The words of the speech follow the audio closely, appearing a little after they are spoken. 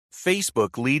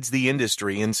Facebook leads the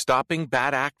industry in stopping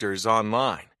bad actors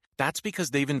online. That's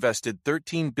because they've invested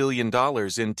 $13 billion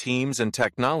in teams and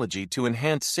technology to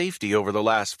enhance safety over the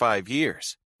last 5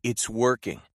 years. It's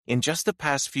working. In just the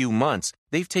past few months,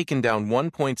 they've taken down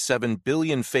 1.7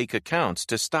 billion fake accounts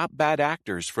to stop bad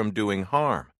actors from doing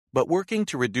harm. But working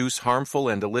to reduce harmful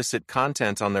and illicit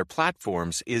content on their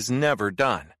platforms is never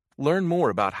done. Learn more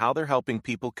about how they're helping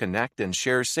people connect and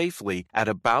share safely at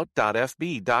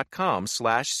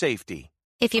about.fb.com/safety.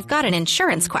 If you've got an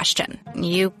insurance question,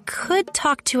 you could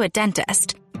talk to a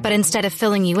dentist. But instead of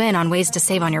filling you in on ways to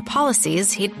save on your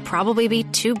policies, he'd probably be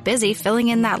too busy filling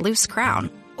in that loose crown.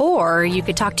 Or you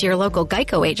could talk to your local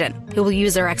Geico agent, who will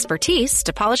use their expertise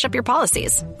to polish up your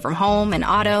policies, from home and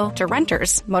auto to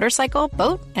renters, motorcycle,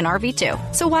 boat, and RV too.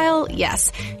 So while,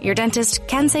 yes, your dentist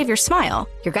can save your smile,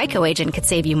 your Geico agent could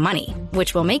save you money,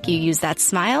 which will make you use that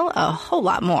smile a whole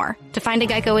lot more. To find a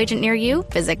Geico agent near you,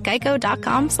 visit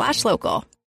geico.com/local.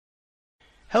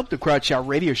 Help the Crowd Shout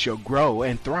Radio Show grow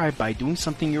and thrive by doing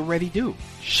something you already do.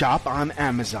 Shop on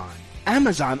Amazon.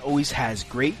 Amazon always has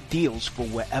great deals for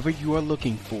whatever you are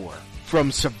looking for.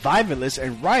 From survivalists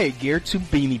and riot gear to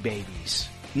beanie babies.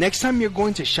 Next time you're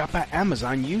going to shop at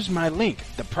Amazon, use my link.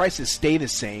 The prices stay the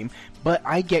same, but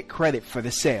I get credit for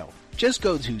the sale. Just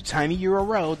go to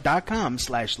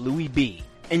tinyurl.com/LouisB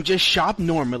and just shop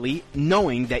normally,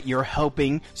 knowing that you're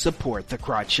helping support the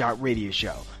Crotch Shot Radio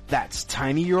Show. That's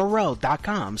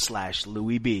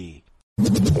tinyurl.com/LouisB.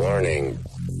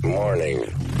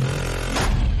 Warning.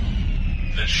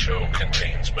 This show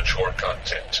contains mature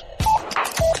content.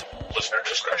 Listener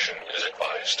discretion is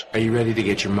advised. Are you ready to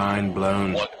get your mind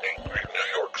blown? One angry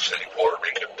New York City Puerto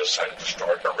Rican decided to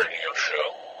start a radio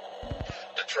show,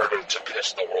 determined to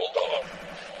piss the world off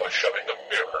by shoving a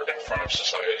mirror in front of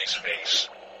society's face.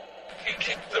 He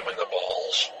kicked them in the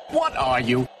balls. What are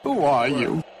you? Who are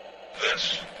you?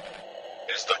 This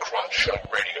is the Crotch Shot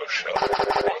Radio Show.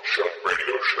 Crotch Shot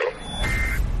Radio Show.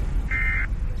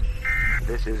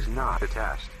 This is not a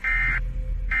test.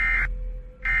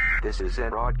 This is a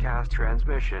broadcast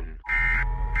transmission.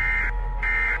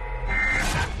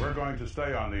 We're going to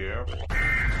stay on the air.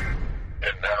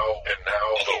 And now,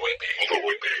 Louis B.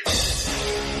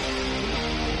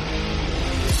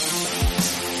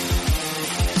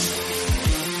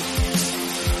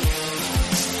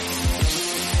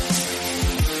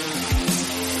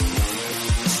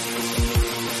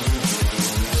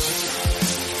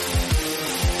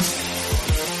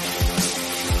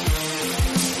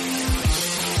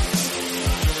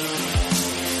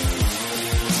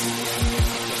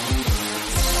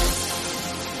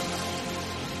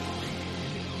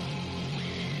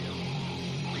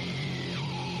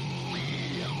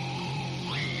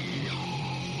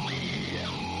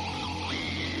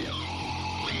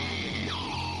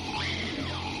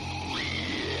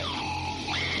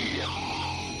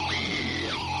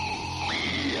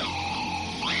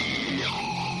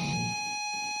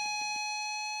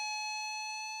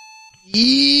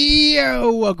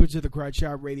 Yo, welcome to the Crowd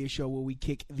Shot Radio Show, where we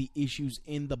kick the issues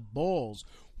in the balls.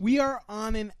 We are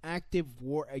on an active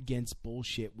war against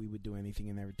bullshit. We would do anything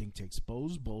and everything to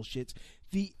expose bullshit.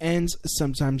 The ends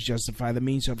sometimes justify the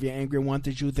means. So if you're angry and want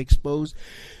the truth exposed,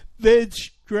 then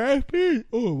strap in.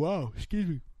 Oh, wow, excuse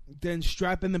me. Then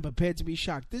strap in and prepare to be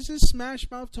shocked. This is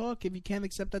Smash Mouth Talk. If you can't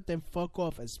accept that, then fuck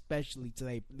off, especially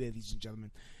today, ladies and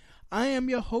gentlemen. I am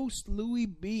your host, Louis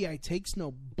B. I takes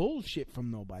no bullshit from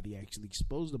nobody. I actually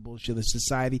expose the bullshit of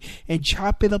society and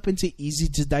chop it up into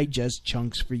easy-to-digest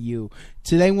chunks for you.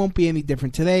 Today won't be any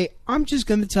different. Today, I'm just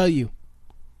going to tell you,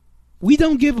 we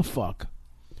don't give a fuck.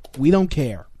 We don't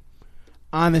care.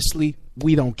 Honestly,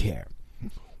 we don't care.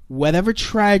 Whatever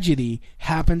tragedy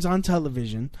happens on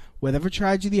television, whatever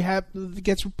tragedy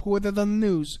gets reported on the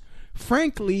news,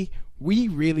 frankly, we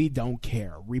really don't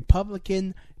care.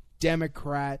 Republican,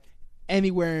 Democrat,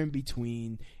 anywhere in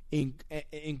between,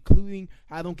 including,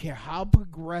 I don't care how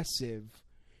progressive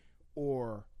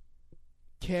or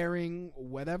caring,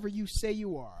 whatever you say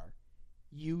you are,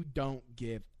 you don't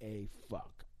give a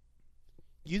fuck.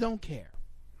 You don't care.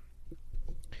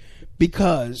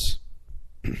 Because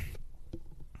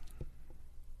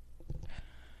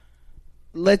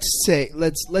let's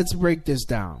break this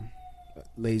down.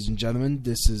 Ladies and gentlemen,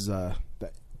 this is I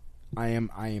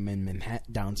am in Manhattan,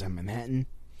 downtown Manhattan,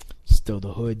 still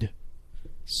the hood.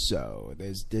 So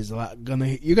there's a lot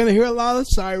you're gonna hear a lot of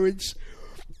sirens.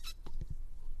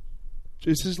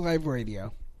 This is live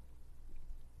radio.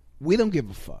 We don't give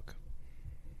a fuck.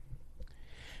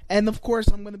 And of course,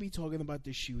 I'm gonna be talking about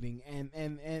the shooting and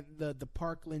the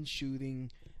Parkland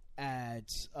shooting at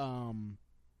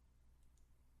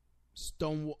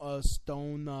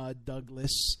Stone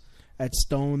Douglas, at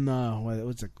Stone.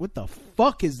 What the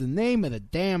fuck is the name of the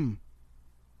damn?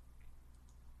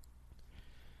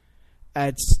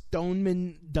 At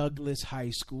Stoneman Douglas High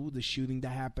School, the shooting that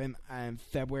happened on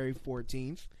February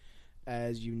 14th.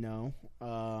 As you know,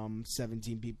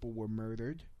 17 people were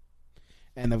murdered.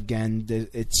 And again,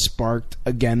 it sparked,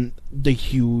 again, the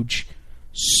huge,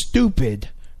 stupid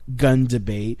gun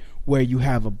debate where you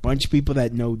have a bunch of people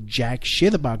that know jack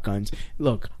shit about guns.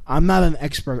 Look, I'm not an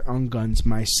expert on guns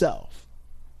myself.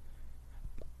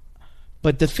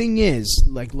 But the thing is,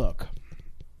 like, look,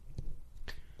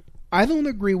 I don't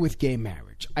agree with gay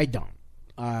marriage. I don't.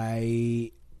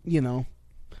 I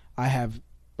have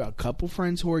a couple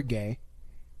friends who are gay.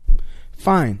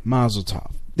 Fine, mazel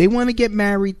tov. They want to get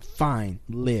married, fine,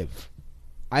 live.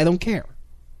 I don't care.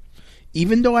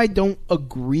 Even though I don't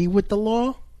agree with the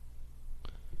law,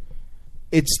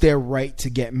 it's their right to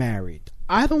get married.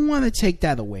 I don't want to take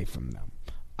that away from them.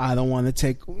 I don't want to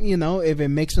take, if it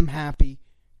makes them happy,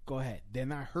 go ahead. They're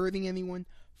not hurting anyone,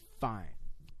 fine.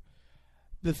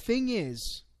 The thing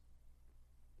is,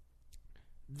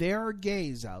 there are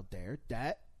gays out there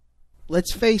that,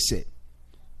 let's face it,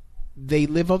 they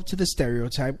live up to the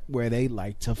stereotype where they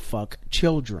like to fuck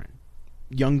children.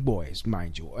 Young boys,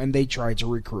 mind you. And they try to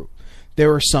recruit.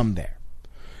 There are some there.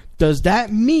 Does that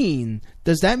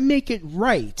make it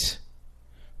right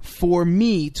for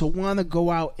me to want to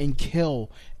go out and kill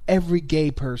every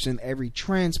gay person, every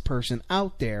trans person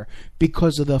out there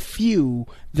because of the few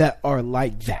that are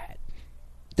like that?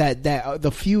 That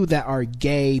the few that are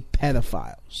gay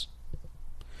pedophiles?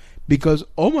 Because,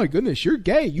 oh my goodness, you're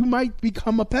gay. You might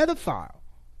become a pedophile.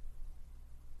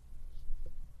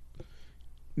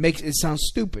 Makes it sound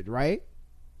stupid, right?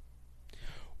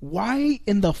 Why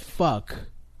in the fuck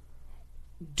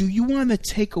do you want to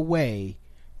take away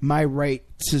my right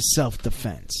to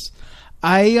self-defense?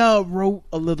 I wrote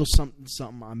a little something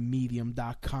on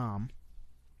Medium.com.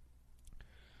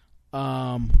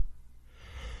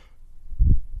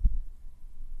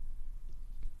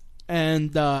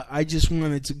 And I just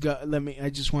wanted to go. I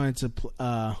just wanted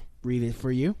to read it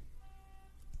for you.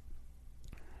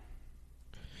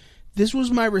 This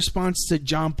was my response to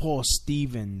John Paul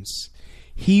Stevens.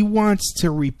 He wants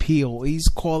to repeal. He's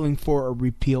calling for a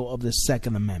repeal of the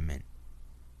Second Amendment.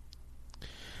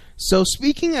 So,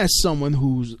 speaking as someone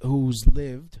who's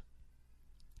lived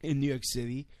in New York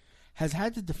City, has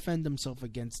had to defend himself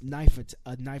against a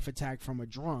knife attack from a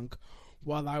drunk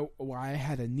while I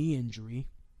had a knee injury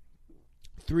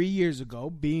 3 years ago,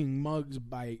 being mugged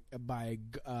by a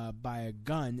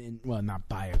gun, not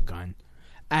by a gun,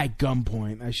 at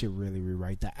gunpoint. I should really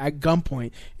rewrite that. At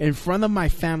gunpoint in front of my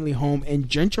family home in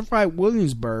gentrified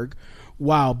Williamsburg,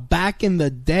 while back in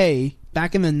the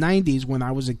 90s when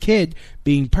I was a kid,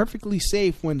 being perfectly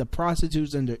safe when the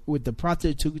prostitutes and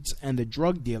the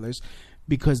drug dealers,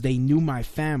 because they knew my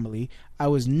family. I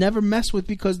was never messed with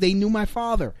because they knew my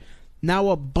father. Now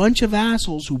a bunch of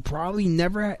assholes who probably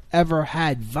never ever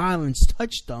had violence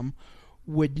touch them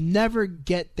would never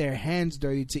get their hands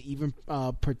dirty to even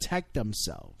protect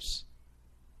themselves.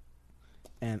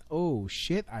 And oh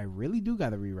shit, I really do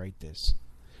gotta rewrite this.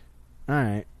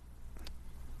 Alright.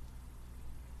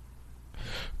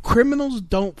 Criminals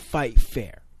don't fight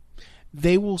fair.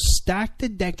 They will stack the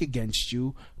deck against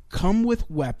you, come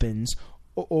with weapons,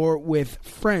 or with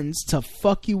friends to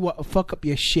fuck up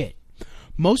your shit.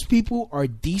 Most people are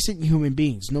decent human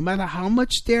beings. No matter how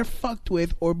much they're fucked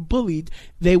with or bullied,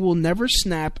 they will never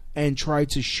snap and try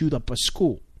to shoot up a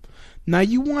school. Now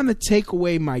you want to take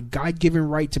away my God-given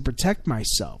right to protect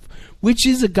myself, which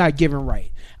is a God-given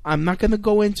right. I'm not going to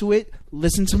go into it.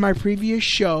 Listen to my previous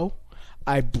show.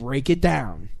 I break it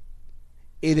down.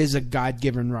 It is a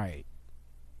God-given right.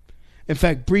 In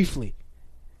fact, briefly,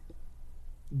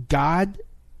 God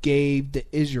gave the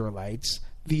Israelites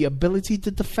the ability to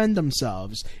defend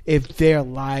themselves if their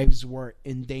lives were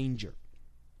in danger.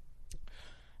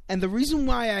 And the reason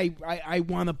why I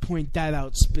want to point that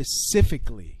out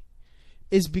specifically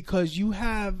is because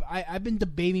I've been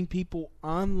debating people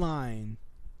online,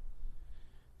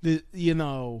 and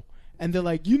they're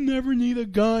like, you never need a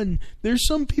gun. There's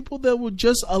some people that will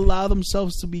just allow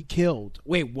themselves to be killed.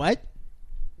 Wait, what?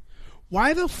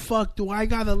 Why the fuck do I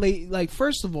gotta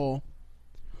first of all,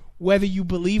 whether you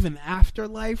believe in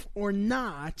afterlife or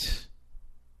not,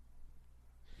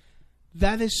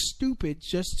 that is stupid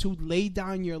just to lay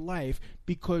down your life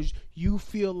because you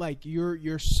feel like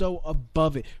you're so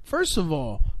above it. First of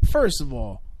all,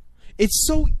 it's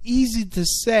so easy to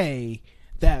say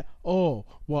that, oh,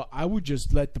 well, I would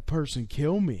just let the person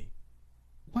kill me.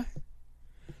 What?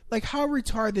 Like, how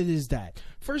retarded is that?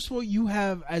 First of all, you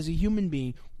have, as a human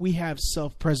being, we have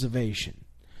self-preservation.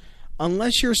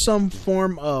 unless you're some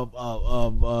form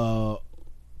of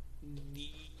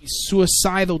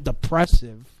suicidal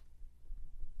depressive,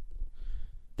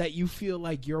 that you feel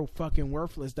like you're fucking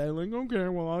worthless, they're like, okay,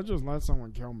 well, I'll just let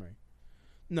someone kill me.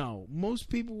 No, most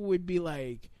people would be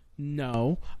like,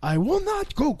 no, I will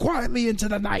not go quietly into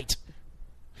the night.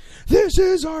 This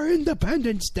is our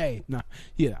Independence Day. No,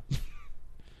 yeah.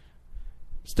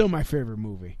 Still my favorite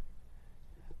movie.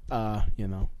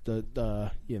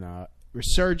 The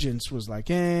Resurgence was like,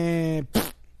 they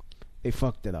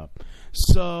fucked it up.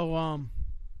 So,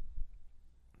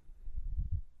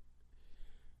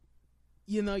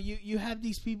 you have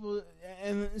these people,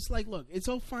 and it's like, look, it's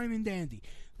all fine and dandy.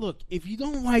 Look, if you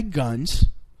don't like guns,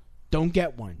 don't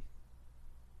get one.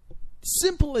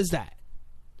 Simple as that.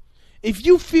 If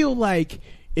you feel like,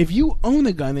 if you own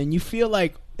a gun and you feel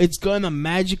like it's going to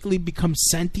magically become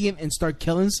sentient and start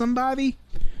killing somebody,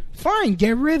 fine,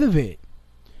 get rid of it.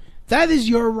 That is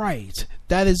your right.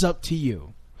 That is up to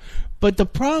you. But the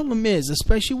problem is,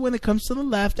 especially when it comes to the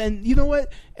left, and you know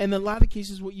what? In a lot of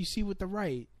cases, what you see with the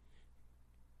right,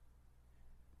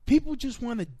 people just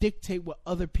want to dictate what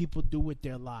other people do with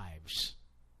their lives.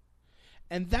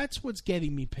 And that's what's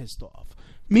getting me pissed off.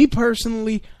 Me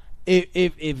personally,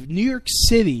 if New York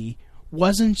City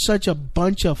wasn't such a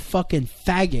bunch of fucking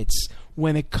faggots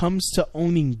when it comes to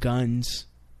owning guns,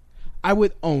 I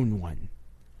would own one.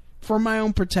 For my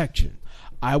own protection.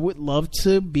 I would love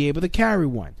to be able to carry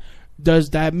one. Does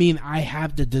that mean I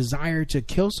have the desire to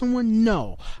kill someone?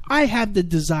 No. I have the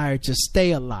desire to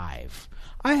stay alive.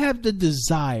 I have the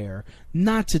desire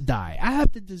not to die. I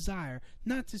have the desire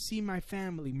not to see my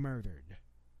family murdered.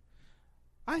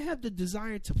 I have the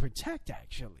desire to protect,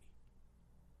 actually.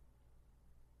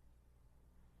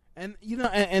 And,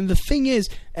 and the thing is,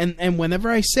 and whenever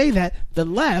I say that, the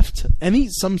left,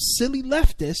 some silly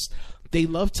leftists, they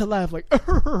love to laugh like,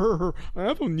 I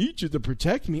don't need you to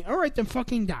protect me. All right, then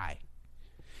fucking die.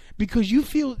 Because you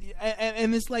feel,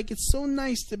 and it's like, it's so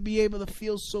nice to be able to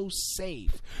feel so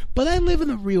safe. But I live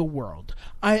in a real world.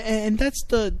 I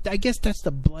guess that's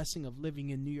the blessing of living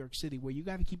in New York City, where you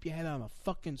got to keep your head on a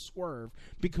fucking swerve,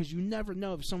 because you never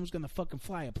know if someone's going to fucking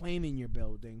fly a plane in your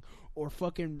building, or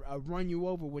fucking run you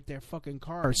over with their fucking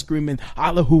car screaming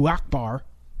Allahu Akbar,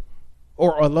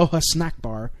 or Aloha Snack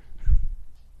Bar,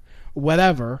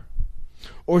 whatever.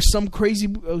 Or some crazy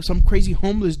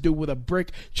homeless dude with a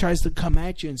brick tries to come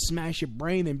at you and smash your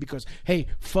brain in because, hey,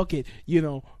 fuck it,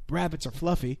 rabbits are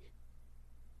fluffy.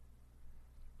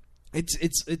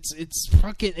 It's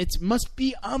fucking, it must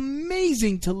be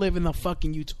amazing to live in a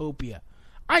fucking utopia.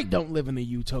 I don't live in a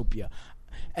utopia.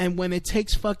 And when it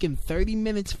takes fucking 30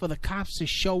 minutes for the cops to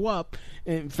show up,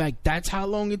 in fact, that's how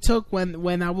long it took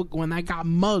when I got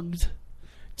mugged.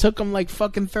 Took them like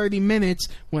fucking 30 minutes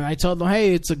when I told them,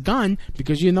 hey, it's a gun,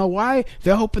 because you know why?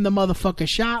 They're hoping the motherfucker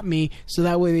shot me, so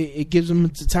that way it gives them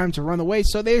the time to run away,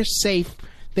 so they're safe.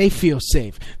 They feel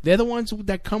safe. They're the ones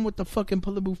that come with the fucking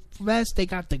bulletproof vest. They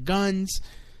got the guns.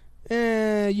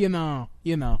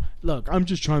 Look, I'm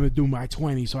just trying to do my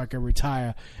 20 so I can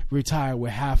retire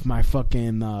with half my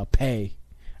fucking pay.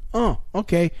 Oh,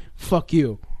 okay. Fuck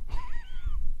you.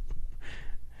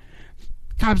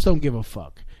 Cops don't give a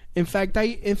fuck. In fact,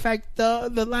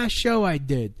 the last show I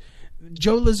did,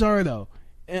 Joe Lizardo,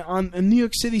 on a New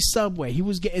York City subway, he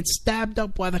was getting stabbed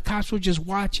up while the cops were just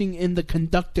watching in the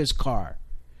conductor's car.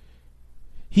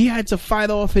 He had to fight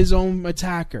off his own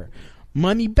attacker.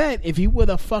 Money bet, if he would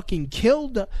have fucking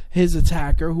killed his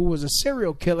attacker, who was a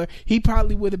serial killer, he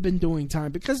probably would have been doing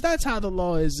time, because that's how the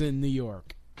law is in New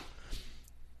York.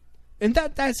 And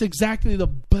that's exactly the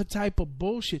type of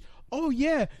bullshit. Oh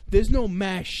yeah, there's no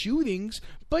mass shootings,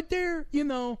 but there,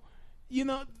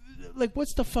 like,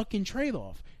 what's the fucking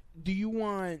trade-off? Do you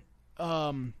want,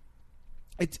 I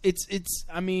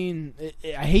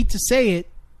hate to say it,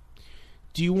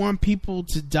 do you want people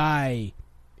to die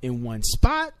in one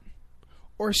spot,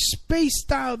 or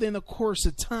spaced out in a course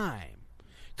of time?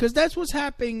 Because that's what's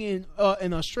happening in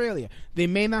Australia. They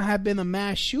may not have been a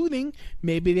mass shooting.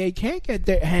 Maybe they can't get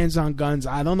their hands on guns.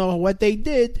 I don't know what they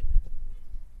did.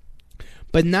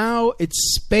 But now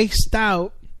it's spaced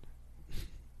out.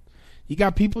 You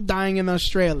got people dying in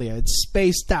Australia. It's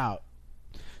spaced out.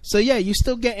 So yeah, you're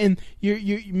still getting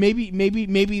you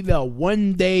maybe the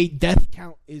 1 day death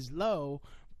count is low,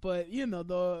 but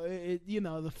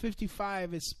the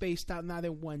 55 is spaced out not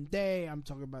in 1 day. I'm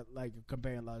talking about, like,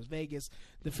 comparing Las Vegas.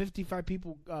 The 55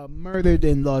 people murdered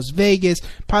in Las Vegas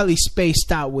probably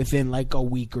spaced out within like a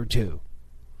week or two.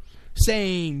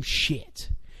 Same shit.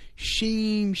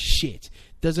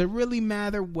 Does it really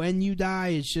matter when you die?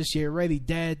 It's just you're already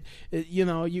dead.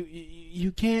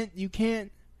 You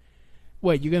can't.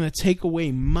 What, you're going to take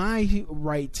away my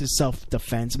right to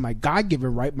self-defense, my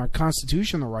God-given right, my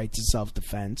constitutional right to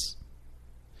self-defense?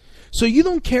 So you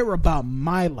don't care about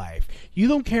my life. You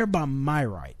don't care about my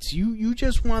rights. You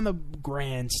just want to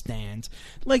grandstand.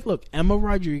 Like, look, Emma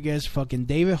Rodriguez, fucking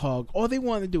David Hogg, all they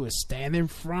want to do is stand in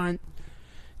front.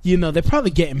 You know, they're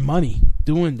probably getting money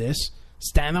doing this.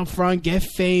 Stand up front, get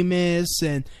famous,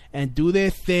 and do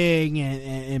their thing,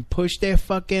 and push their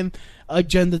fucking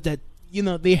agenda that, you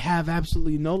know, they have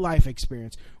absolutely no life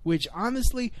experience. Which,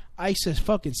 honestly, I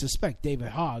fucking suspect David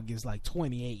Hogg is like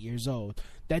 28 years old.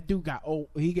 That dude got old.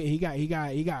 He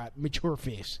got mature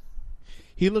face.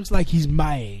 He looks like he's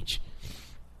my age.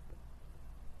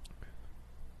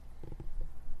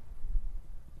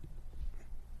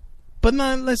 But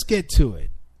now let's get to it.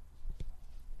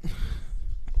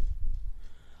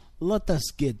 Let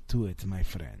us get to it, my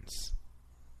friends.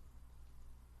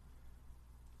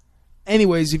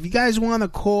 Anyways, if you guys want to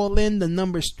call in, the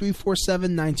number is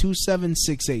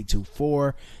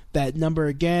 347-927-6824. That number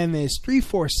again is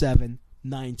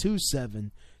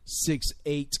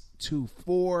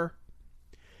 347-927-6824.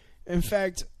 In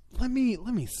fact, let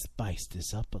me spice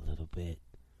this up a little bit.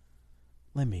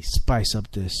 Let me spice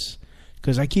up this,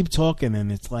 because I keep talking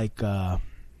and it's like I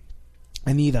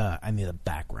need a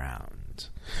background.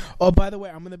 Oh, by the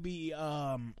way, I'm gonna be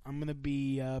premiering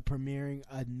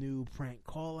a new prank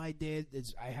call I did.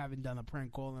 I haven't done a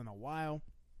prank call in a while.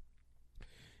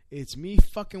 It's me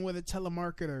fucking with a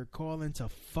telemarketer calling to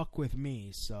fuck with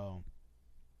me. So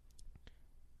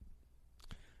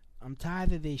I'm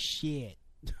tired of this shit.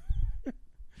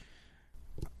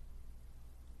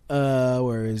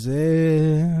 Where is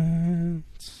it?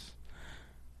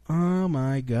 Oh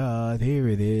my God, here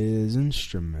it is,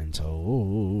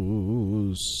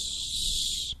 instrumentals.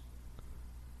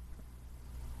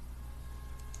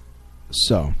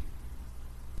 So,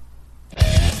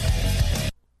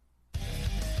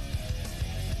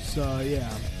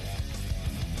 yeah.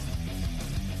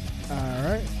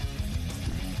 Alright.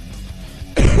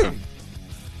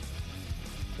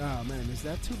 Oh man, is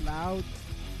that too loud?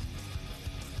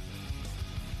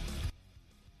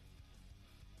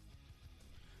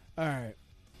 Alright.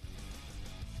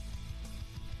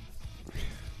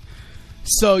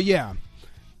 So, yeah.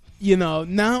 You know,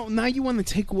 now you want to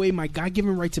take away my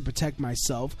God-given right to protect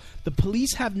myself. The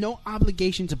police have no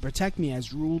obligation to protect me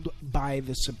as ruled by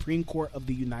the Supreme Court of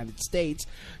the United States.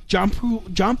 John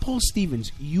Paul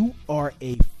Stevens, you are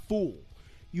a fool.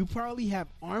 You probably have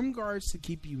armed guards to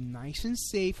keep you nice and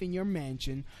safe in your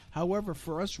mansion. However,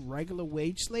 for us regular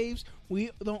wage slaves,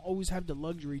 we don't always have the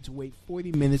luxury to wait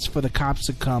 40 minutes for the cops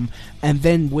to come and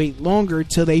then wait longer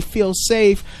till they feel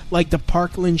safe, like the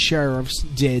Parkland sheriffs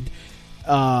did,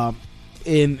 and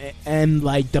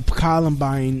like the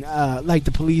Columbine, like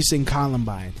the police in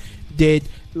Columbine did,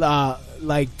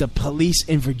 like the police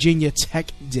in Virginia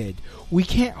Tech did. We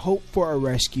can't hope for a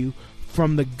rescue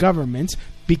from the government,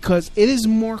 because it is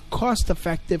more cost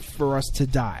effective for us to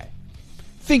die.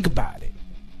 Think about it.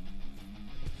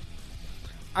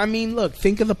 I mean, look,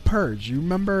 think of The Purge. You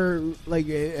remember, like,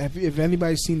 if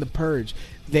anybody's seen The Purge,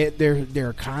 their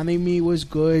economy was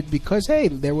good because, hey,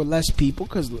 there were less people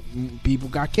because people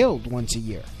got killed once a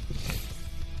year.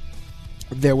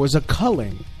 There was a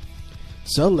culling.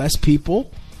 So less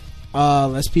people,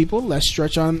 less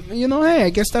stretch on, you know, hey, I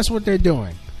guess that's what they're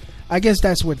doing.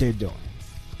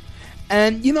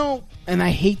 And, you know, and I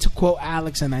hate to quote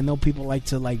Alex, and I know people like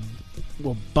to, like,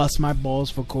 well, bust my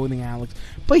balls for quoting Alex,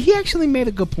 but he actually made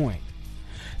a good point.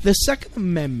 The Second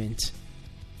Amendment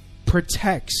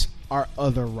protects our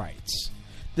other rights.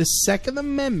 The Second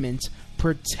Amendment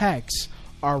protects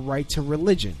our right to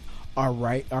religion,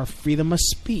 our freedom of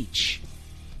speech.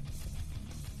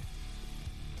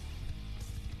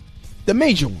 The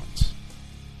major ones.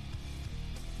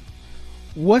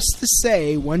 What's to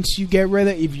say once you get rid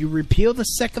of, if you repeal the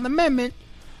Second Amendment,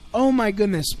 oh my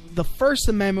goodness, the First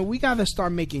Amendment, we got to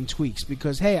start making tweaks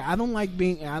because, hey, I don't like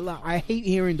being, I hate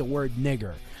hearing the word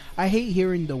nigger. I hate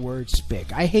hearing the word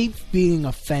spick. I hate being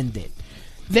offended.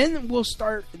 Then we'll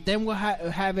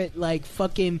have it like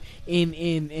fucking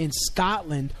in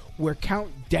Scotland, where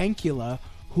Count Dankula,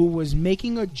 who was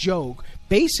making a joke,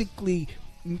 basically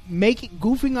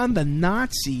goofing on the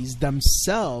Nazis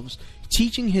themselves,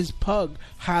 teaching his pug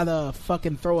how to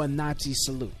fucking throw a Nazi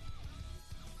salute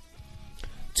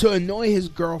to annoy his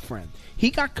girlfriend. He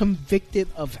got convicted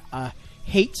of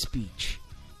hate speech.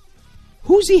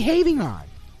 Who's he hating on?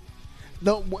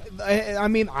 I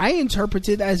mean, I interpret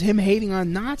it as him hating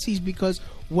on Nazis, because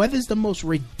what is the most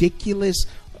ridiculous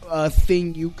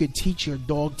thing you could teach your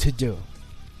dog to do?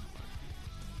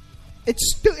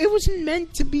 It was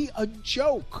meant to be a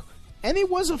joke. And it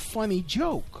was a funny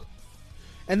joke.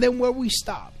 And then where do we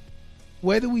stop?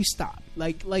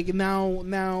 Like now,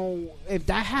 if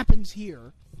that happens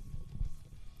here,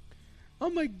 oh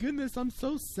my goodness, I'm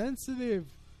so sensitive.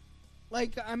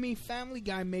 Like, I mean, Family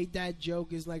Guy made that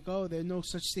joke. Is like, oh, there's no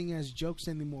such thing as jokes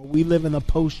anymore. We live in a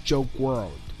post-joke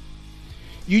world.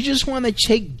 You just want to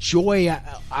take joy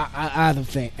out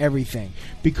of everything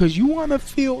because you want to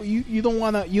feel you don't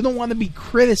want to be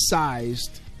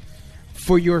criticized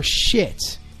for your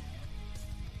shit.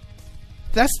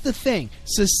 That's the thing.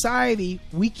 Society,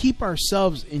 we keep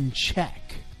ourselves in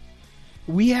check.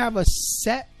 We have a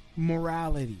set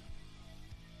morality.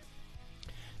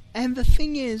 And the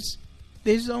thing is,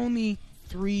 there's only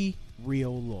 3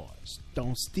 real laws.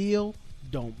 Don't steal,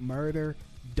 don't murder,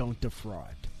 don't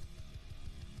defraud.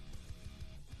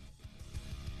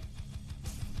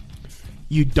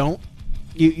 You don't.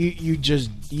 You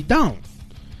don't.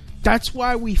 That's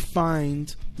why we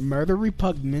find murder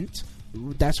repugnant.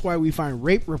 That's why we find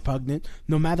rape repugnant.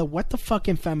 No matter what the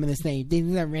fucking feminists say, this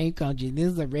is a rape culture.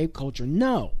 This is a rape culture.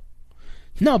 No,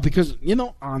 because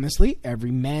honestly,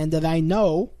 every man that I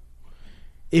know,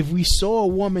 if we saw a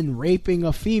woman raping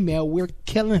a female, we're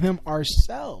killing him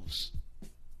ourselves.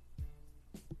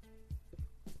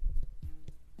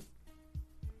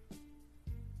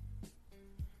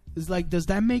 It's like, does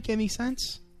that make any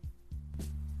sense?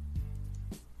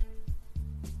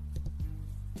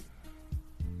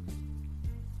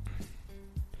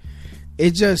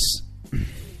 It just...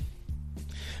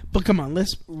 But come on,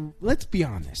 let's be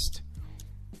honest.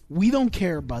 We don't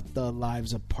care about the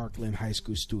lives of Parkland High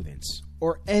School students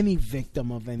or any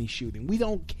victim of any shooting. We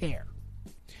don't care.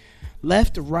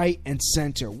 Left, right, and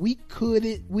center. We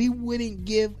wouldn't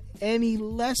give any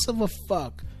less of a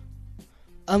fuck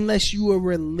unless you were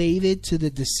related to the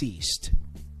deceased.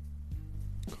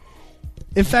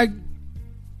 In fact,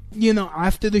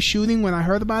 after the shooting, when I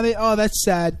heard about it, oh, that's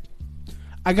sad.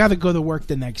 I got to go to work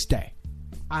the next day.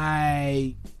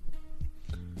 I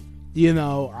knew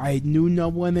no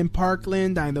one in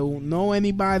Parkland. I don't know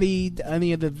anybody,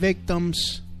 any of the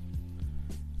victims.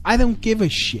 I don't give a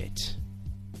shit.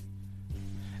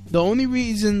 The only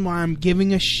reason why I'm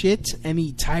giving a shit,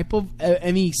 any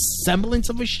semblance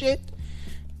of a shit,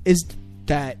 is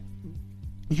that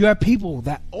you have people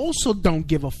that also don't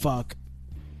give a fuck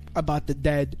about the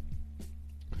dead,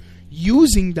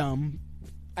 using them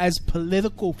as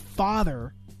political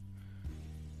fodder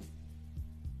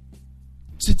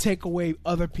to take away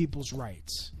other people's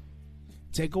rights.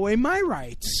 Take away my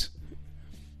rights.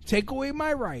 Take away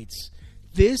my rights.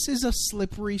 This is a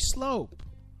slippery slope.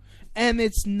 And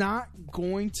it's not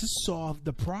going to solve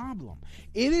the problem.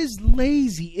 It is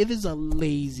lazy. It is a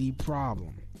lazy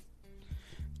problem.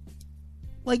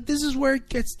 Like, this is where it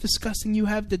gets disgusting. You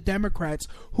have the Democrats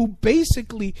who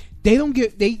basically they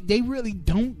really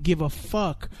don't give a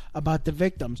fuck about the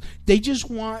victims. They just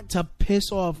want to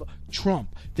piss off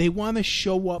Trump. They want to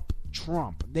show up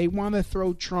Trump. They want to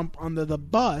throw Trump under the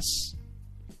bus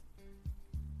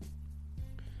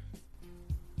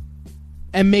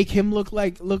and make him look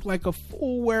like a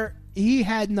fool where he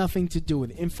had nothing to do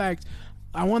with it. In fact,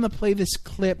 I want to play this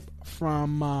clip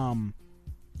from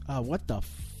what the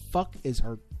fuck is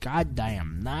her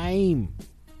goddamn name?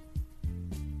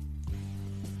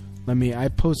 I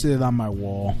posted it on my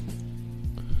wall.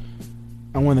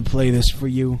 I want to play this for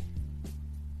you.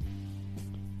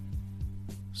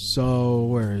 So,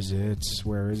 where is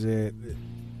it?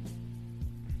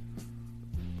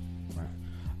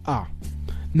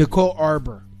 Nicole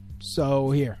Arbor.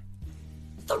 So, here.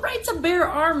 The right to bear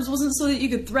arms wasn't so that you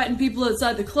could threaten people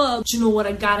outside the club. Do you know what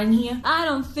I got in here? I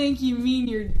don't think you mean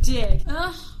your dick.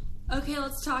 Ugh. Okay,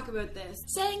 let's talk about this.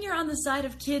 Saying you're on the side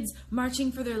of kids marching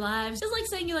for their lives is like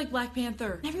saying you like Black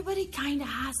Panther. Everybody kinda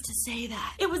has to say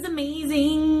that. It was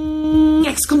amazing!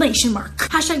 Exclamation mark.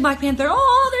 Hashtag Black Panther.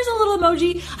 Oh, there's a little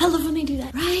emoji. I love when they do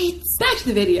that. Right? Back to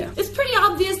the video. It's pretty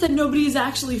obvious that nobody is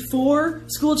actually for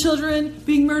school children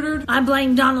being murdered. I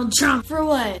blame Donald Trump. For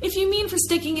what? If you mean for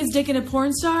sticking his dick in a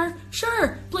porn star,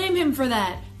 sure, blame him for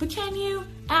that. But can you?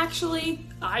 Actually,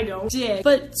 I don't. Did.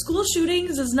 But school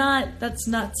shootings is not,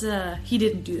 he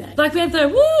didn't do that. Black Panther,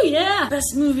 woo, yeah!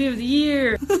 Best movie of the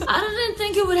year. I didn't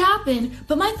think it would happen,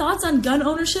 but my thoughts on gun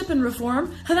ownership and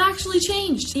reform have actually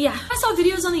changed. Yeah, I saw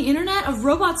videos on the internet of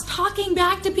robots talking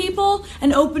back to people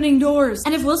and opening doors.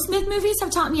 And if Will Smith movies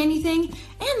have taught me anything,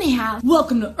 and they have,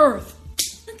 welcome to Earth.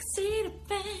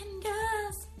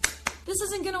 This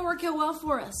isn't gonna work out well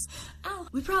for us. Ow,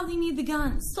 we probably need the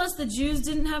guns. Plus the Jews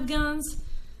didn't have guns.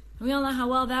 We all know how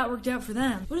well that worked out for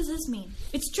them. What does this mean?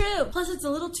 It's true. Plus it's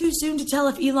a little too soon to tell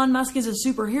if Elon Musk is a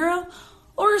superhero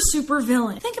or a super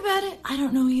villain? Think about it. I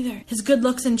don't know either. His good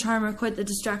looks and charm are quite the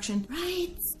distraction, right?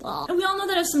 And we all know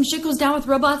that if some shit goes down with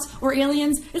robots or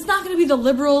aliens, it's not going to be the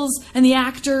liberals and the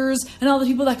actors and all the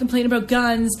people that complain about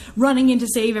guns running in to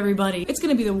save everybody. It's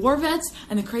going to be the war vets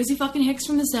and the crazy fucking hicks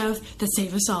from the South that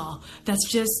save us all.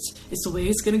 It's the way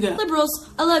it's going to go.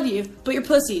 Liberals, I love you, but you're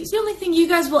pussies. The only thing you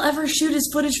guys will ever shoot is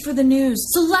footage for the news.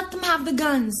 So let them have the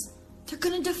guns. They're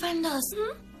going to defend us.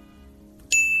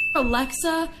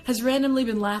 Alexa has randomly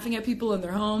been laughing at people in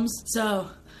their homes, so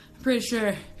I'm pretty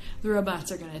sure the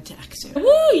robots are gonna attack soon.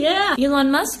 Woo, yeah!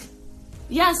 Elon Musk?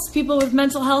 Yes, people with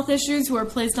mental health issues who are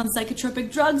placed on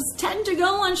psychotropic drugs tend to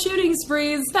go on shooting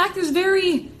sprees. In fact, there's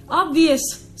very obvious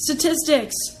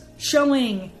statistics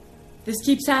showing this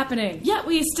keeps happening. Yet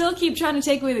we still keep trying to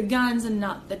take away the guns and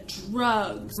not the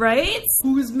drugs, right?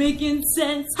 Who's making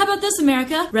sense? How about this,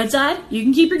 America? Red side, you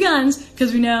can keep your guns,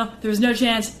 because we know there was no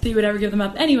chance that you would ever give them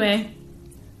up anyway.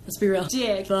 Let's be real.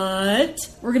 Dick. But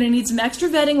we're gonna need some extra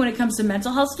vetting when it comes to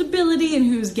mental health stability and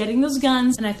who's getting those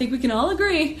guns. And I think we can all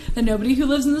agree that nobody who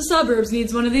lives in the suburbs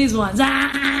needs one of these ones.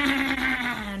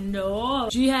 No.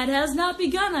 Jihad has not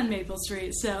begun on Maple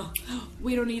Street, so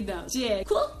we don't need those. Yeah.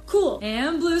 Cool.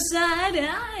 And blue side,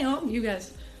 I hope you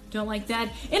guys don't like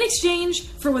that. In exchange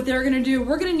for what they're gonna do,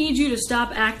 we're gonna need you to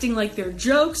stop acting like their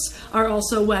jokes are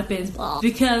also weapons.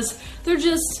 Because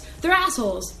they're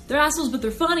assholes. They're assholes, but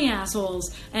they're funny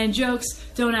assholes. And jokes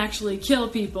don't actually kill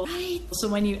people. Right? So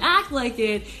when you act like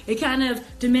it kind of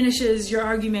diminishes your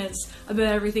arguments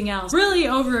about everything else. Really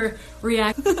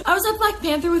overreact. I was at Black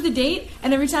Panther with a date,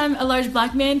 and every time a large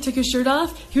black man took his shirt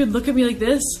off, he would look at me like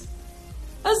this.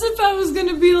 As if I was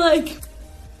gonna be like...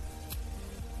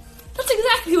 That's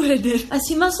exactly what I did. I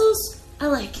see muscles. I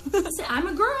like. I'm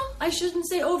a girl. I shouldn't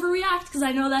say overreact because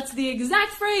I know that's the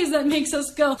exact phrase that makes us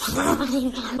go.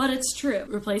 But it's true.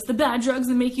 Replace the bad drugs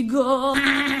that make you go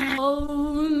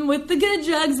with the good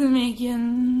drugs that make you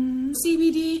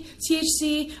CBD,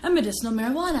 THC, and medicinal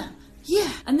marijuana.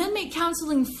 Yeah. And then make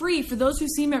counseling free for those who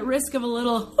seem at risk of a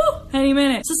little any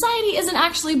minute. Society isn't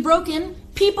actually broken.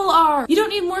 People are. You don't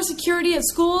need more security at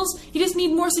schools. You just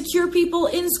need more secure people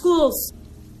in schools.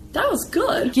 That was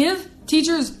good. Give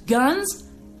teachers guns?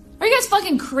 Are you guys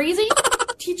fucking crazy?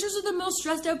 Teachers are the most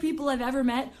stressed out people I've ever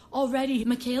met already.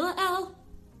 Michaela L.,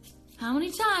 how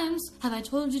many times have I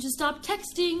told you to stop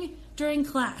texting during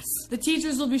class? The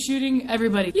teachers will be shooting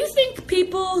everybody. You think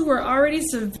people who are already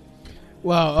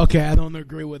Well, okay, I don't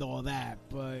agree with all that,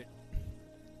 but...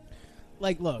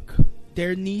 Like, look,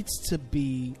 there needs to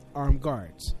be armed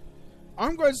guards.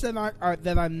 Armed guards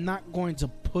that are not going to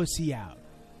pussy out.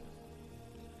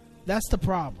 That's the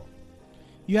problem.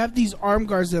 You have these armed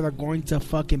guards that are going to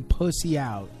fucking pussy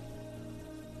out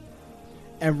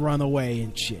and run away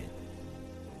and shit.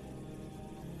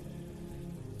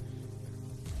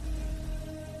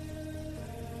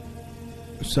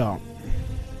 So,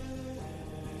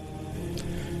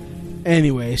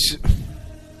 anyways,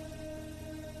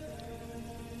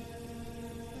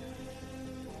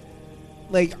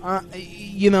 like,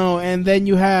 and then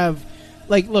you have,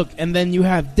 like, look, and then you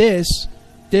have this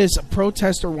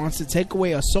protester wants to take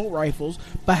away assault rifles,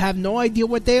 but have no idea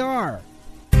what they are.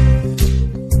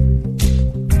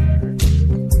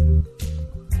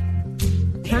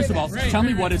 First of all, tell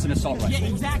me what is an assault rifle. Yeah,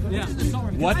 exactly. Yeah.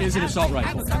 What is an assault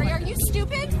rifle? I'm sorry, are you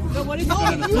stupid? No, what is No.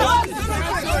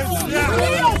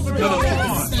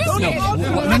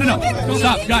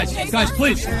 Stop, guys,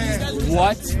 please.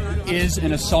 What is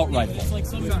an assault rifle?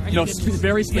 No,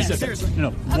 very specific.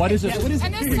 No, what is it?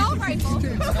 An assault rifle.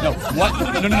 No,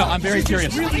 what? No, I'm very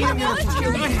curious.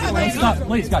 Stop,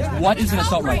 please, guys. What is an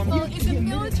assault rifle? It's a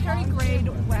military-grade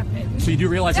weapon. So you do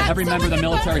realize that every member of the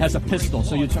military has a pistol,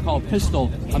 so you call a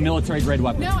pistol a military-grade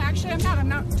weapon? No, actually, I'm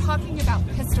not talking about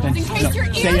pistols. In case no, your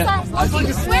ears aren't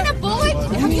working. When a bullet,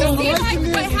 have you seen like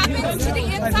what happens to the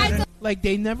inside? Like,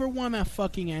 they never want to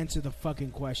fucking answer the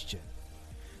fucking question.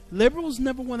 Liberals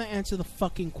never want to answer the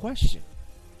fucking question.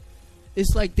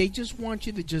 It's like they just want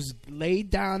you to just lay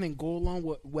down and go along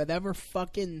with whatever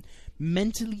fucking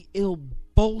mentally ill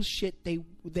bullshit they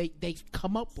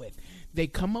come up with. They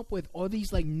come up with all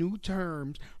these like new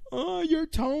terms. You're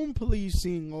tone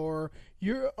policing, or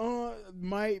you're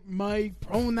my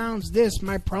pronouns this,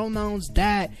 my pronouns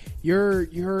that. You're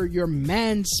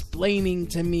mansplaining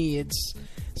to me. It's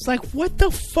like, what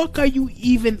the fuck are you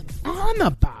even on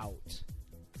about?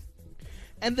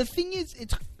 And the thing is,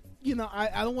 it's,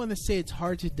 I don't want to say it's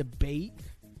hard to debate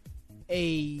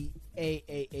a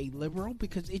liberal,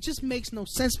 because it just makes no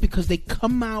sense, because they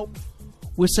come out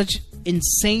with such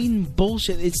insane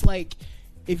bullshit. It's like,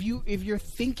 if you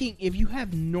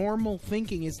have normal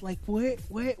thinking, it's like, where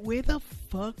the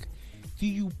fuck do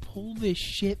you pull this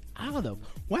shit out of?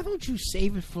 Why don't you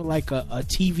save it for like a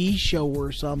TV show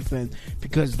or something?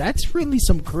 Because that's really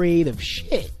some creative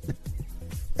shit.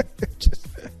 Just,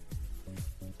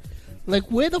 like,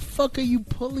 where the fuck are you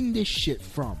pulling this shit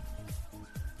from?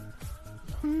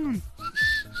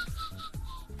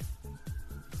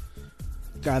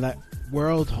 Got that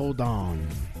world, hold on.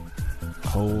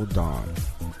 Hold on.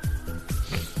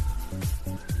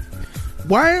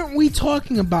 Why aren't we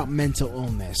talking about mental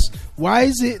illness? Why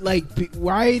is it like,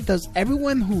 why does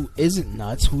everyone who isn't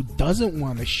nuts, who doesn't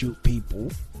want to shoot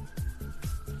people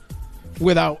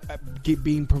without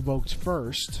being provoked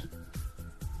first,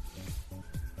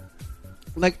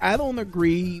 like, I don't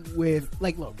agree with,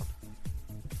 like, look,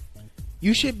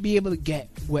 you should be able to get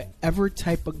whatever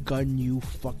type of gun you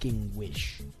fucking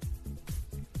wish.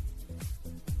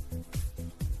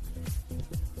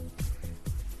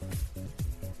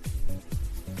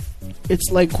 It's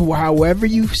like however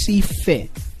you see fit,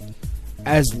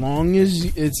 as long as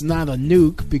it's not a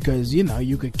nuke, because you know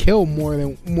you could kill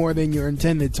more than your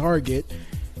intended target,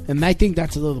 and I think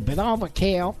that's a little bit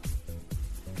overkill.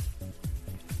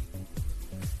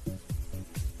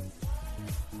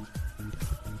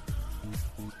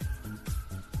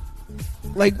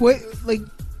 Like what? Like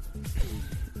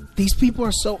these people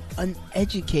are so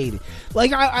uneducated.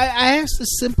 Like I asked a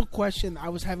simple question. I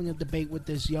was having a debate with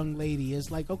this young lady.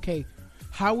 It's like, okay,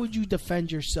 how would you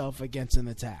defend yourself against an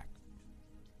attack?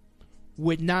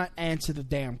 Would not answer the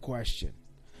damn question.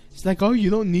 It's like, oh, you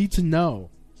don't need to know.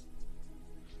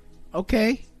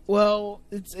 Okay, well,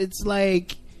 it's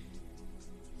like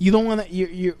you don't want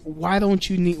to. Why don't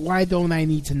you need? Why don't I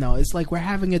need to know? It's like we're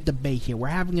having a debate here. We're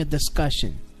having a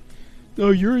discussion.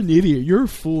 Oh, you're an idiot. You're a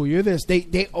fool. You're this.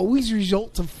 They always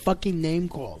result to fucking name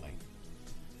calling,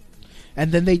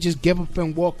 and then they just give up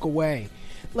and walk away.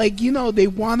 Like, you know, they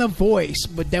want a voice,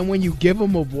 but then when you give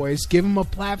them a voice, give them a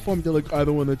platform, they're like, I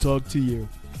don't want to talk to you.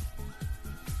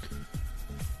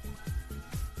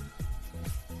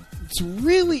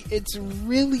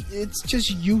 It's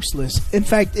just useless. In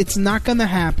fact, it's not going to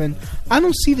happen. I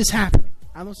don't see this happening.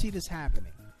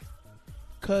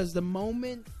 Because the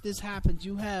moment this happens,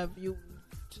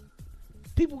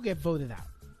 people get voted out.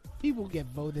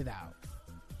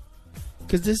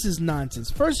 Because this is nonsense.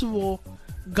 First of all,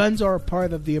 guns are a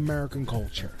part of the American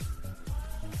culture.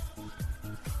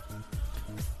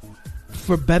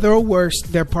 For better or worse,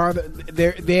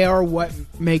 they are what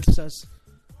makes us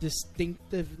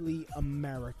distinctively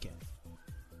American.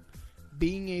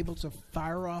 Being able to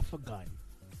fire off a gun,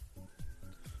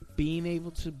 being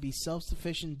able to be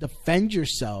self-sufficient, defend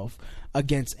yourself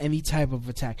against any type of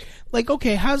attack. Like,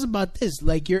 okay, how's about this?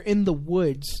 Like, you're in the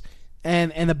woods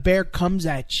and a bear comes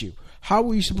at you. How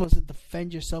are you supposed to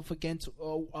defend yourself against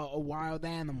a wild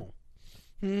animal?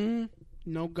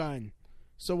 No gun.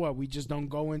 So what? We just don't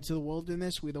go into the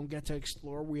wilderness? We don't get to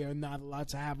explore? We are not allowed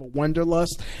to have a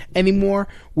wanderlust anymore?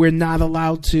 We're not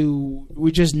allowed to...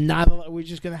 We're just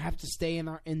going to have to stay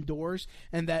indoors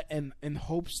and in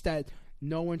hopes that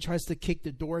no one tries to kick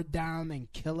the door down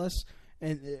and kill us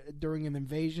during an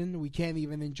invasion. We can't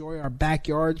even enjoy our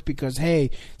backyards because, hey,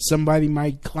 somebody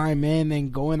might climb in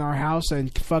and go in our house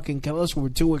and fucking kill us. We're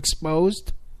too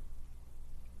exposed.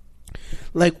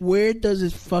 Like, where does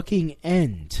it fucking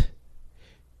end?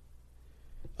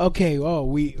 Okay,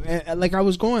 like I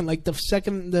was going, like the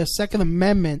Second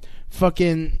Amendment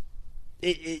fucking,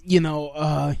 you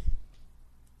know,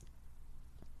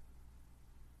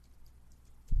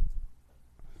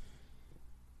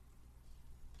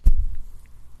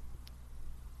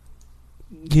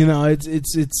 you know, it's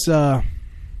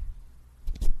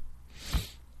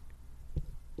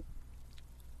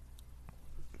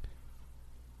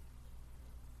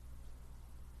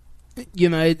you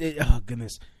know, oh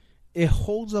goodness, it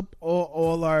holds up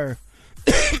all our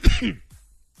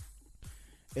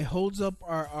it holds up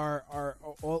our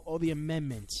all the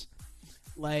amendments.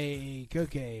 Like,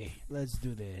 okay, let's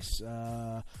do this.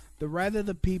 The right of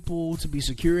the people to be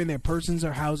secure in their persons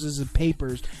or houses and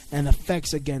papers and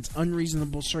effects against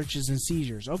unreasonable searches and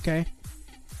seizures. Okay.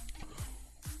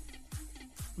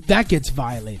 That gets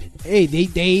violated. Hey, they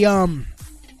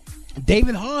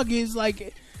David Hogg is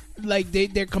like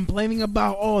they're complaining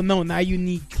about, oh no, now you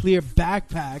need clear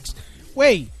backpacks.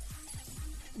 Wait,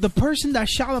 the person that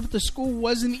shot up the school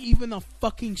wasn't even a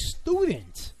fucking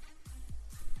student.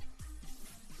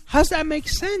 How's that make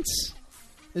sense?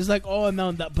 It's like, oh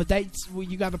no, but that's, well,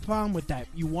 you got a problem with that.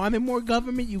 You wanted more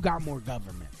government, you got more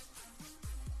government.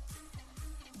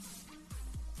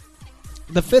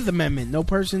 The Fifth Amendment, no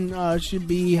person should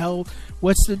be held.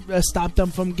 What's to stop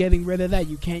them from getting rid of that?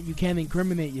 You can't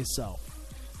incriminate yourself.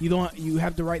 You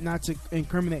have the right not to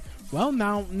incriminate. Well,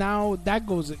 now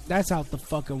that's out the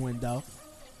fucking window.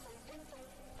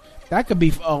 That could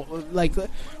be like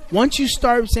once you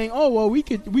start saying, "Oh, well, we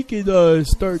could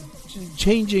start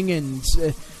changing and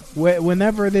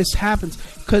whenever this happens,"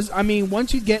 because I mean,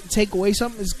 once you take away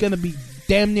something, it's gonna be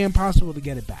damn near impossible to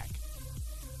get it back.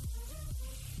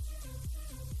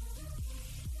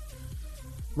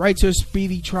 Right to a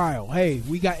speedy trial. Hey,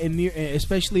 we got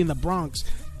especially in the Bronx,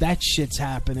 that shit's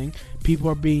happening. People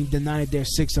are being denied their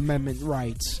Sixth Amendment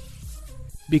rights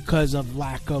because of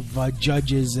lack of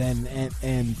judges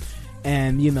and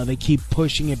you know, they keep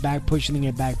pushing it back,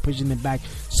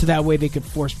 so that way they could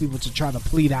force people to try to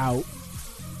plead out.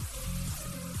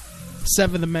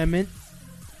 Seventh Amendment.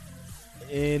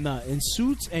 In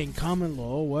suits and common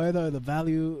law, whether the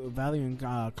value in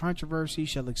controversy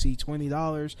shall exceed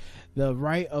 $20, the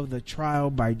right of the trial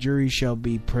by jury shall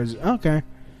be present. Okay.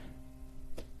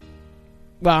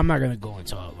 Well, I'm not going to go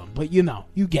into all of them, but you know,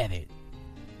 you get it.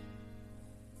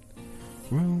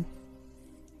 Well,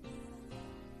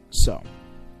 so.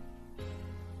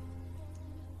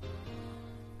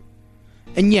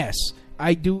 And yes,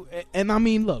 I do. And I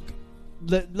mean, look,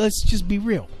 let's just be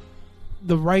real.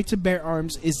 The right to bear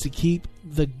arms is to keep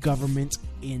the government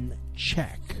in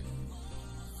check.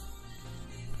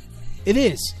 It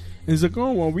is. It's like,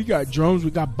 oh, well, we got drones,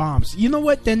 we got bombs. You know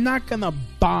what? They're not going to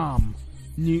bomb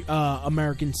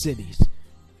American cities.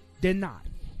 They're not.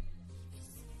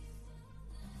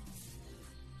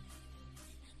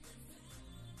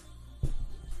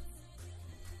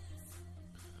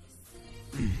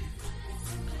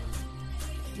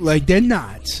 Like, they're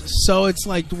not. So it's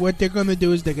like what they're gonna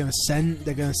do is they're gonna send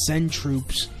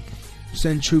troops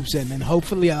in, and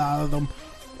hopefully a lot of them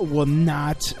will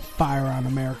not fire on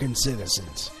American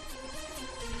citizens.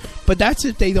 But that's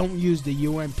if they don't use the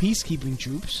UN peacekeeping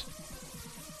troops.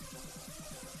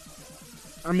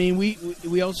 I mean,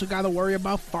 we also got to worry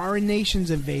about foreign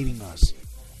nations invading us.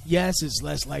 Yes, it's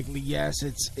less likely. Yes,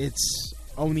 it's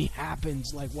only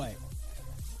happens like what?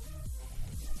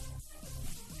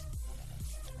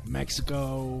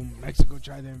 Mexico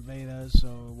tried to invade us,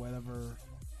 or whatever.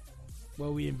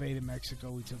 Well, we invaded Mexico.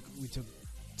 We took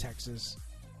Texas,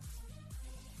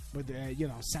 but you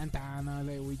know, Santa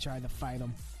Ana. We tried to fight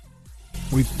them.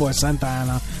 We fought Santa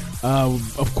Ana.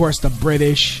 Of course, the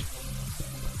British.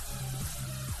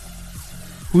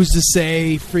 Who's to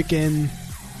say freaking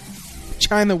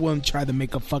China won't try to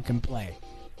make a fucking play?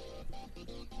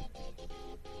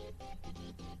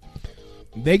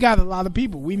 They got a lot of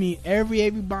people. We need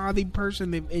everybody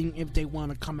person if they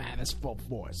want to come at us full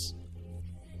force.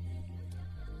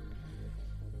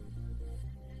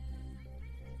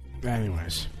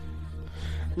 Anyways,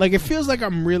 like, it feels like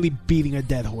I'm really beating a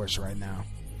dead horse right now.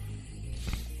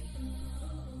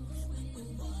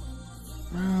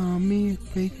 Oh, me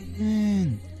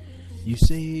again. You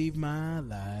saved my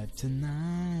life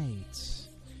tonight.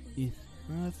 It's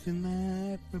nothing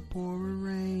left but pouring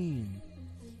rain.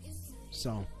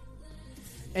 So,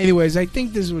 anyways, I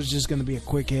think this was just gonna be a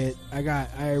quick hit.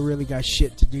 I really got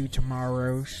shit to do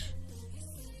tomorrow.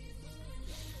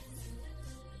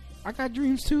 I got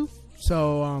dreams too.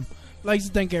 So, I'd like to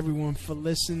thank everyone for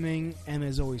listening, and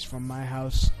as always, from my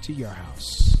house to your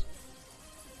house,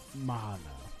 mahalo.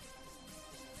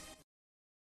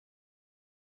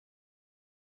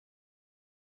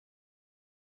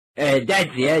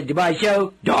 That's the end of my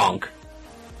show. Donk.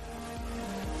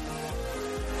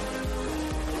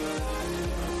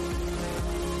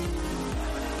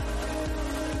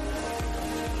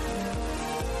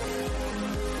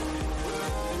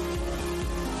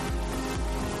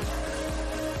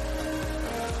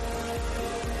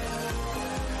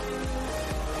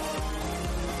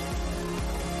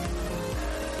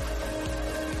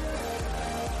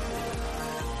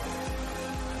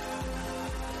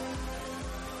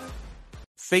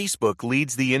 Facebook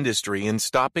leads the industry in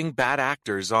stopping bad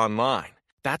actors online.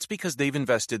 That's because they've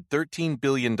invested $13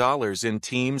 billion in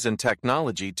teams and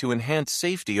technology to enhance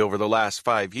safety over the last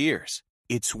 5 years.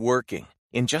 It's working.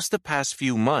 In just the past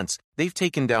few months, they've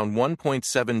taken down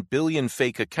 1.7 billion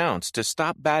fake accounts to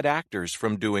stop bad actors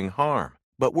from doing harm.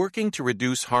 But working to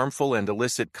reduce harmful and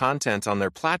illicit content on their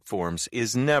platforms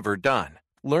is never done.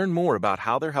 Learn more about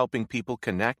how they're helping people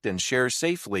connect and share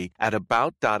safely at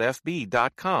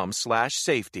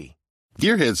about.fb.com/safety.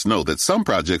 Gearheads know that some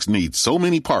projects need so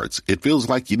many parts, it feels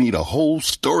like you need a whole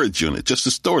storage unit just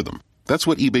to store them. That's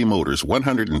what eBay Motors'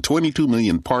 122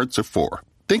 million parts are for.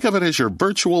 Think of it as your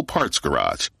virtual parts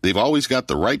garage. They've always got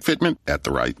the right fitment at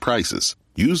the right prices.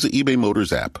 Use the eBay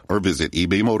Motors app or visit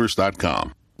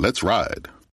ebaymotors.com. Let's ride.